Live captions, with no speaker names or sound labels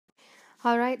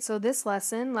Alright, so this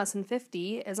lesson, lesson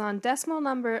 50, is on the decimal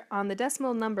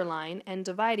number line and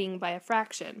dividing by a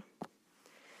fraction.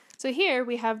 So here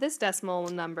we have this decimal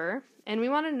number, and we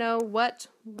want to know what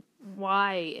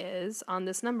y is on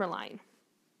this number line.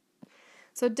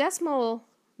 So decimal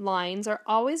lines are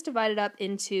always divided up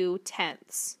into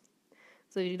tenths.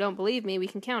 So if you don't believe me, we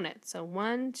can count it. So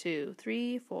 1, 2,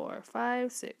 3, 4,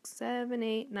 5, 6, 7,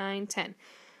 8, 9, 10.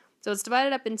 So it's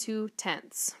divided up into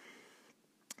tenths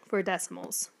for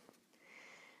decimals.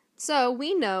 So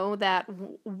we know that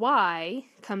y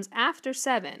comes after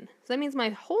 7. So that means my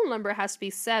whole number has to be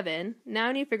 7. Now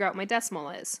I need to figure out what my decimal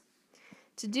is.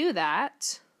 To do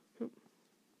that,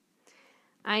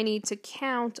 I need to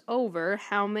count over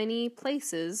how many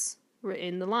places were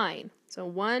in the line. So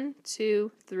 1,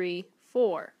 2, 3,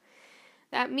 4.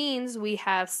 That means we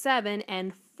have 7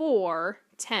 and 4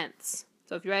 tenths.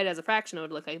 So if you write it as a fraction, it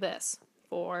would look like this,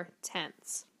 4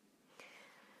 tenths.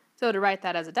 So to write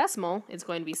that as a decimal, it's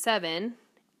going to be 7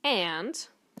 and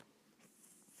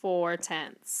 4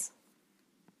 tenths.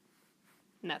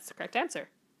 And that's the correct answer.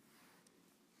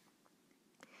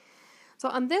 So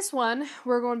on this one,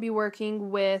 we're going to be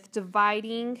working with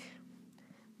dividing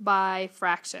by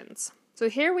fractions. So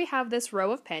here we have this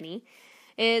row of penny.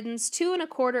 It's 2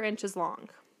 1/4 inches long.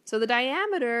 So the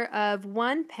diameter of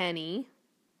one penny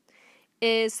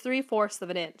is 3/4 of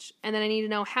an inch. And then I need to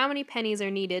know how many pennies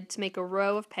are needed to make a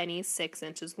row of pennies 6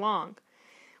 inches long.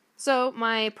 So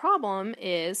my problem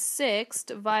is 6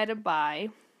 divided by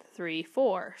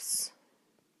 3/4.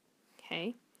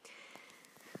 Okay.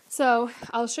 So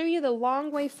I'll show you the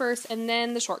long way first and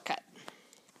then the shortcut.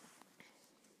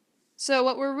 So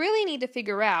what we really need to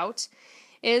figure out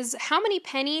is how many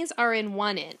pennies are in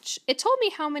 1 inch. It told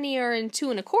me how many are in 2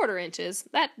 1/4 inches.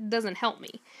 That doesn't help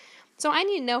me. So I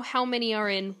need to know how many are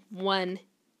in 1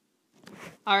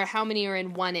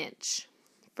 inch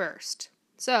first.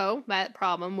 So that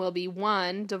problem will be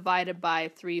 1 divided by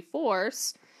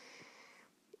 3/4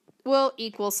 will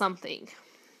equal something.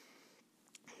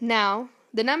 Now,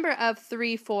 the number of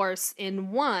 3/4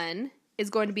 in 1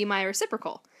 is going to be my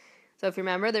reciprocal. So if you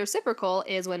remember, the reciprocal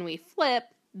is when we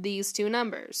flip these two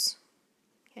numbers.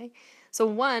 Okay, so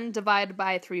 1 divided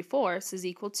by 3/4 is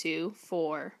equal to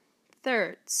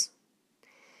 4/3.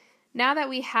 Now that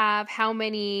we have how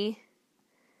many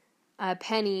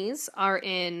pennies are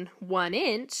in 1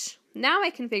 inch, now I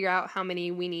can figure out how many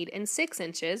we need in 6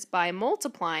 inches by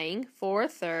multiplying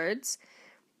 4/3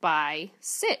 by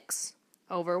 6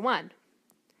 over 1.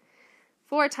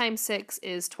 4 times 6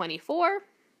 is 24.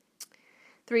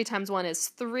 3 times 1 is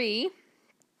 3.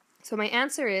 So my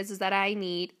answer is that I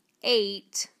need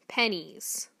 8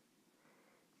 pennies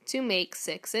to make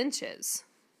 6 inches.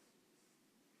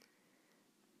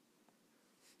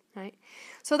 Right?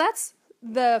 So that's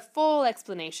the full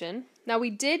explanation. Now we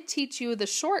did teach you the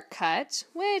shortcut,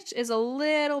 which is a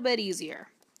little bit easier.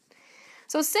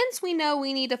 So since we know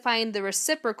we need to find the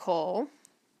reciprocal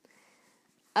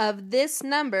of this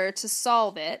number to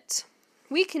solve it,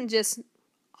 we can just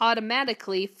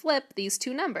automatically flip these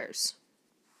two numbers.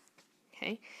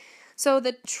 Okay? So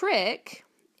the trick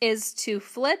is to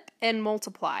flip and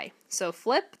multiply. So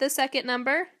flip the second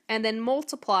number and then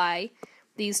multiply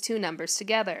these two numbers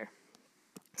together.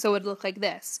 So it would look like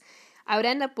this. I would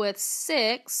end up with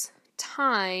 6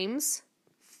 times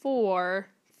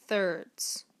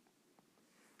 4/3.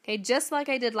 Okay, just like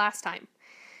I did last time.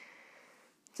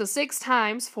 So 6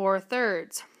 times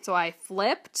 4/3. So I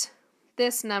flipped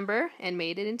this number and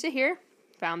made it into here,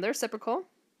 found the reciprocal,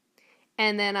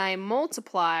 and then I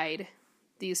multiplied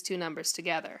these two numbers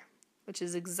together, which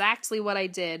is exactly what I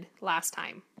did last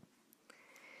time.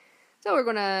 So we're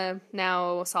going to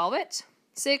now solve it.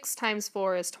 6 times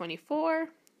 4 is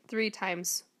 24. 3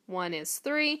 times 1 is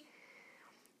 3.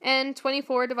 And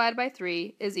 24 divided by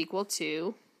 3 is equal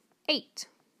to 8.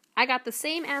 I got the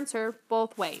same answer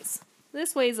both ways.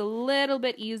 This way is a little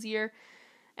bit easier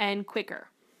and quicker.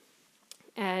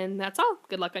 And that's all.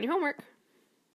 Good luck on your homework.